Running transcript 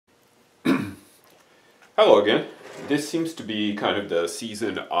Hello again. This seems to be kind of the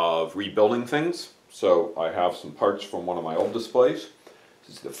season of rebuilding things. So I have some parts from one of my old displays.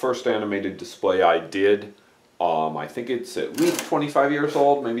 This is the first animated display I did. I think it's at least 25 years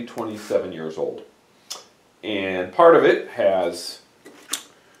old, maybe 27 years old. And part of it has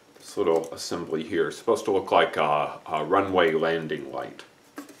this little assembly here. It's supposed to look like a runway landing light.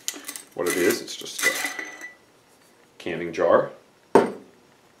 What it is, it's just a canning jar.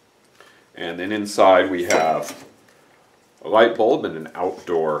 And then inside we have a light bulb and an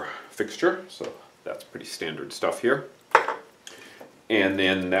outdoor fixture, so that's pretty standard stuff here. And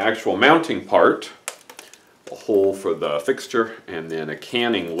then the actual mounting part, a hole for the fixture, and then a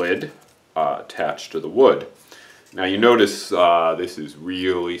canning lid attached to the wood. Now you notice this has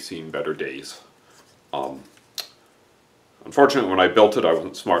really seen better days. Unfortunately, when I built it, I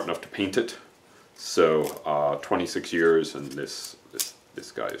wasn't smart enough to paint it. So 26 years, and this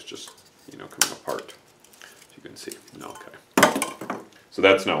guy is just, you know, coming apart, as you can see. Okay. So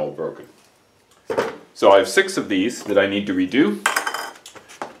that's now all broken. So I have 6 of these that I need to redo,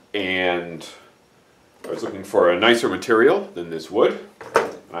 and I was looking for a nicer material than this wood.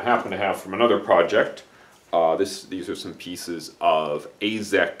 And I happen to have from another project, these are some pieces of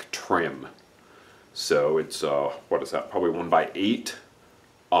AZEK trim. So it's, what is that, probably 1x8.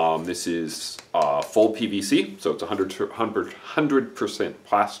 This is full PVC, so it's 100%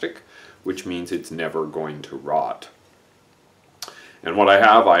 plastic, which means it's never going to rot. And what I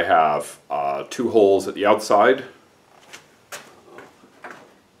have 2 holes at the outside.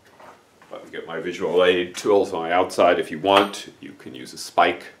 Let me get my visual aid tools on the outside. If you want, you can use a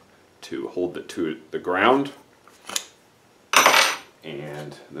spike to hold it to the ground.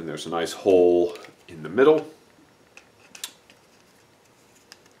 And then there's a nice hole in the middle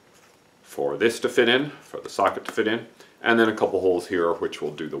for this to fit in, for the socket to fit in, and then a couple holes here which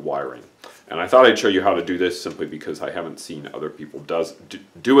will do the wiring. And I thought I'd show you how to do this simply because I haven't seen other people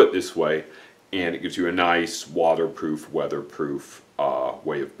do it this way, and it gives you a nice waterproof, weatherproof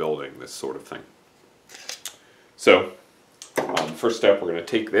way of building this sort of thing. So, first step, we're going to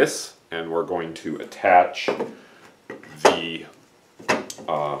take this and we're going to attach the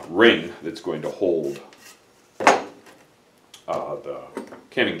ring that's going to hold the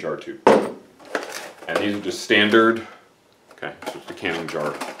canning jar tube. And these are just standard, okay, just the canning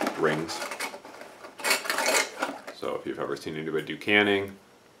jar rings. So if you've ever seen anybody do canning,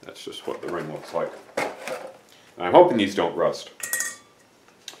 that's just what the ring looks like. And I'm hoping these don't rust.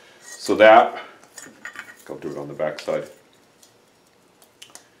 So that, I'll do it on the back side.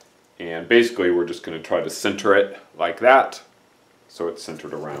 And basically we're just going to try to center it like that, so it's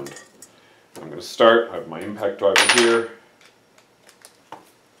centered around. I'm going to start, I have my impact driver here.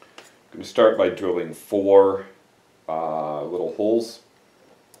 I'm going to start by drilling 4 little holes,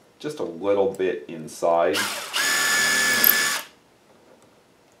 just a little bit inside.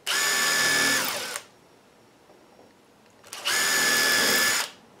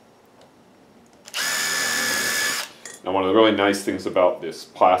 Now one of the really nice things about this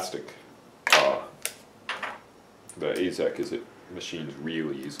plastic, the AZEK, is it machines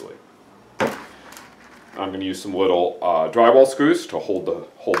really easily. I'm going to use some little drywall screws to hold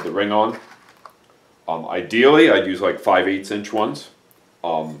the ring on. Ideally, I'd use like 5/8 inch ones,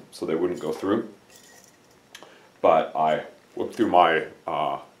 so they wouldn't go through. But I looked through my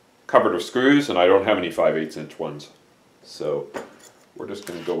cupboard of screws, and I don't have any 5/8 inch ones. So we're just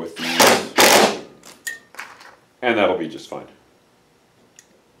going to go with these, and that'll be just fine.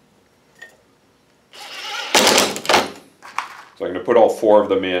 So I'm going to put all 4 of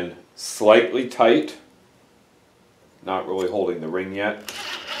them in slightly tight. Not really holding the ring yet.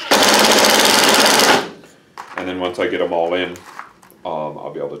 And then once I get them all in,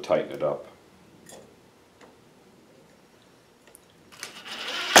 I'll be able to tighten it up.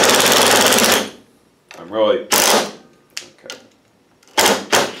 I'm really, okay.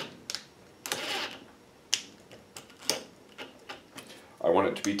 I want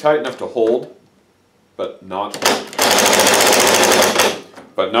it to be tight enough to hold, but not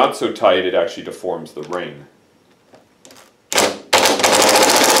so tight it actually deforms the ring.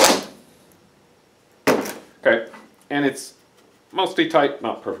 Okay, and it's mostly tight,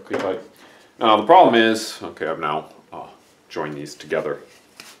 not perfectly tight. Now the problem is, okay, I've now joined these together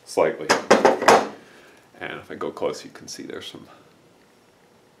slightly. And if I go close, you can see there's some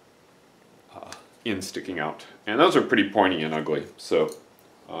ends sticking out. And those are pretty pointy and ugly, so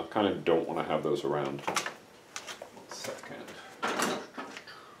kind of don't want to have those around. Second.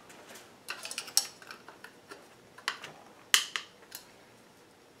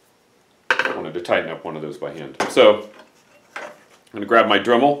 To tighten up one of those by hand. So I'm going to grab my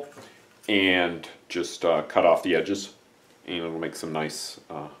Dremel and just cut off the edges, and it'll make some nice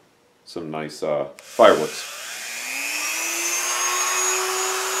fireworks.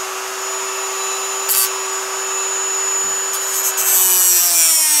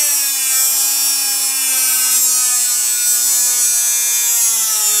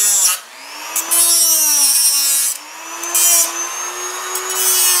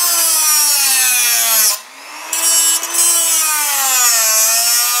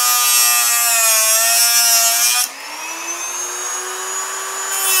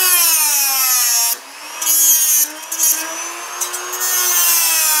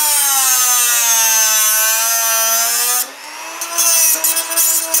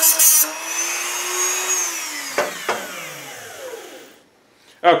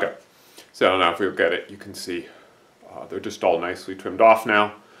 Okay, so now if we look at it, you can see they're just all nicely trimmed off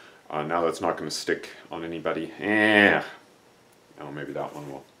now. Now that's not going to stick on anybody. Oh, maybe that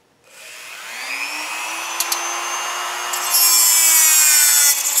one will.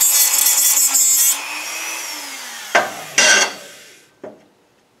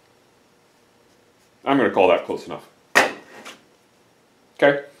 I'm going to call that close enough.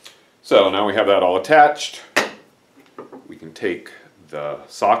 Okay, so now we have that all attached. We can take the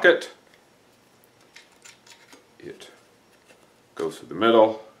socket. It goes through the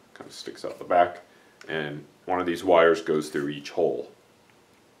middle, kind of sticks out the back, and one of these wires goes through each hole.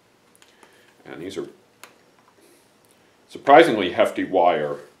 And these are surprisingly hefty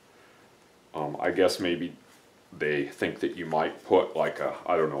wire. I guess maybe they think that you might put like a,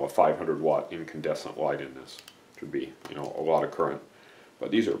 I don't know, a 500-watt incandescent light in this. Which would be, you know, a lot of current.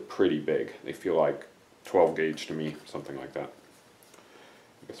 But these are pretty big. They feel like 12 gauge to me, something like that.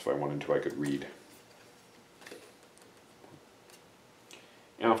 I guess if I wanted to, I could read.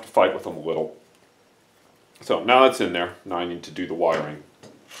 And I'll have to fight with them a little. So now that's in there. Now I need to do the wiring.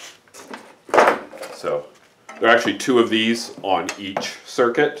 So there are actually 2 of these on each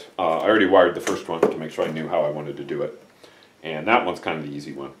circuit. I already wired the first one to make sure I knew how I wanted to do it. And that one's kind of the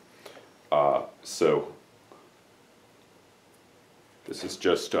easy one. So this is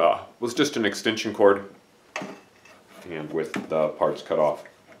just was just an extension cord, and with the parts cut off.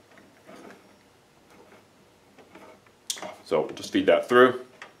 So we'll just feed that through.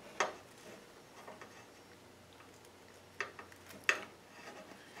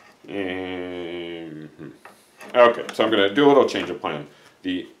 And okay, so I'm going to do a little change of plan.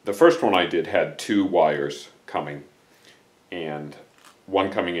 The first one I did had 2 wires coming, and one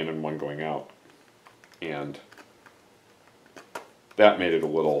coming in and one going out, and that made it a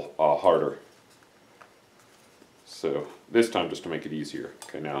little harder. So this time, just to make it easier.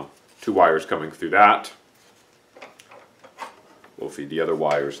 Okay, now 2 wires coming through that. We'll feed the other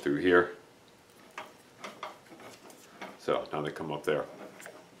wires through here. So now they come up there.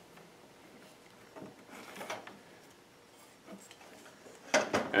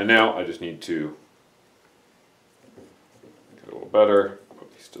 And now I just need to get a little better,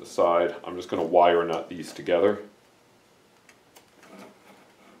 put these to the side. I'm just going to wire nut these together.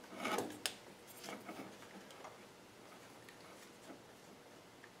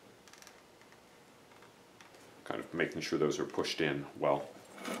 Kind of making sure those are pushed in well.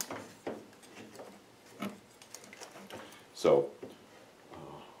 So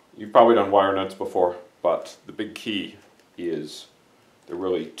you've probably done wire nuts before, but the big key is there are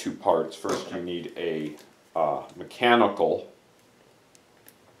really 2 parts. First, you need a mechanical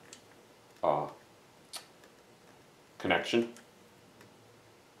connection.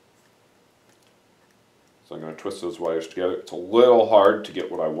 So I'm going to twist those wires together. It's a little hard to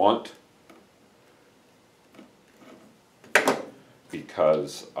get what I want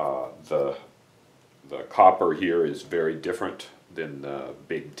because the copper here is very different than the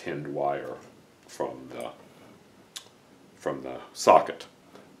big tinned wire from the socket,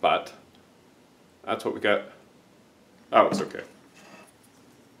 but that's what we got. Oh, it's okay.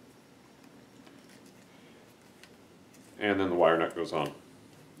 And then the wire nut goes on.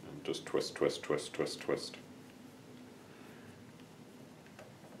 And just twist, twist, twist, twist, twist.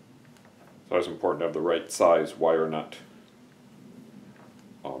 So it's important to have the right size wire nut.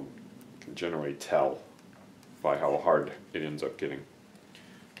 You can generally tell by how hard it ends up getting.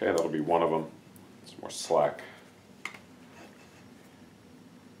 Okay, that'll be one of them. It's more slack.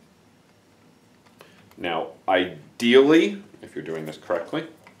 Now, ideally, if you're doing this correctly,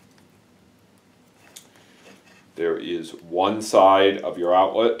 there is one side of your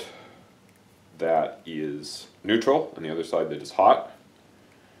outlet that is neutral and the other side that is hot.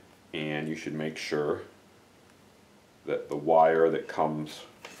 And you should make sure that the wire that comes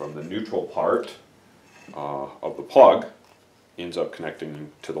from the neutral part of the plug ends up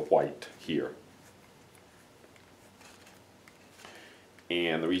connecting to the white here.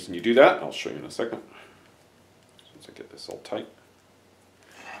 And the reason you do that, I'll show you in a second, since I get this all tight.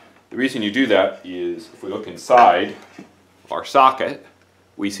 The reason you do that is if we look inside our socket,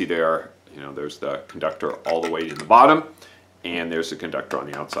 we see there, there's the conductor all the way in the bottom, and there's the conductor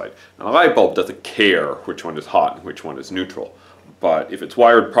on the outside. Now the light bulb doesn't care which one is hot and which one is neutral, but if it's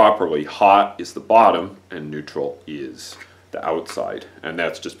wired properly, hot is the bottom and neutral is the outside, and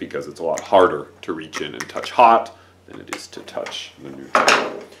that's just because it's a lot harder to reach in and touch hot than it is to touch the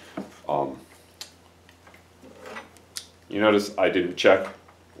neutral. You notice I didn't check.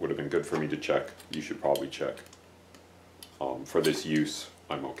 Would have been good for me to check. You should probably check. For this use,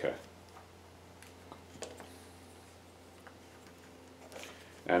 I'm okay.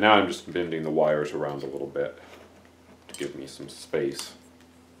 And now I'm just bending the wires around a little bit to give me some space.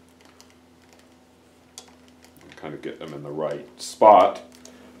 Kind of get them in the right spot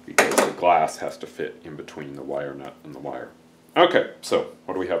because the glass has to fit in between the wire nut and the wire. Okay, so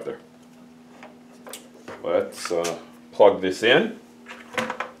what do we have there? Let's plug this in.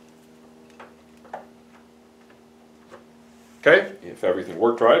 Okay, if everything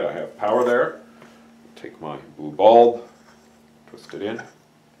worked right, I have power there. Take my blue bulb, twist it in,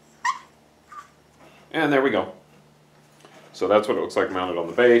 and there we go. So that's what it looks like mounted on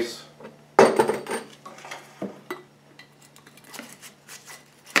the base.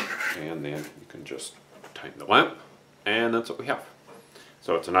 And then you can just tighten the lamp, and that's what we have.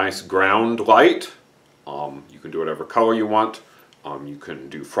 So it's a nice ground light. You can do whatever color you want. You can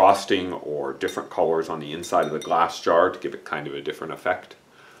do frosting or different colors on the inside of the glass jar to give it kind of a different effect.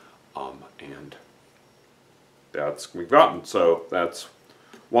 And that's what we've gotten. So that's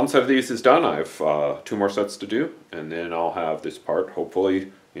one set of these is done. I have 2 more sets to do, and then I'll have this part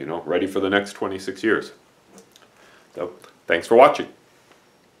hopefully, ready for the next 26 years. So thanks for watching.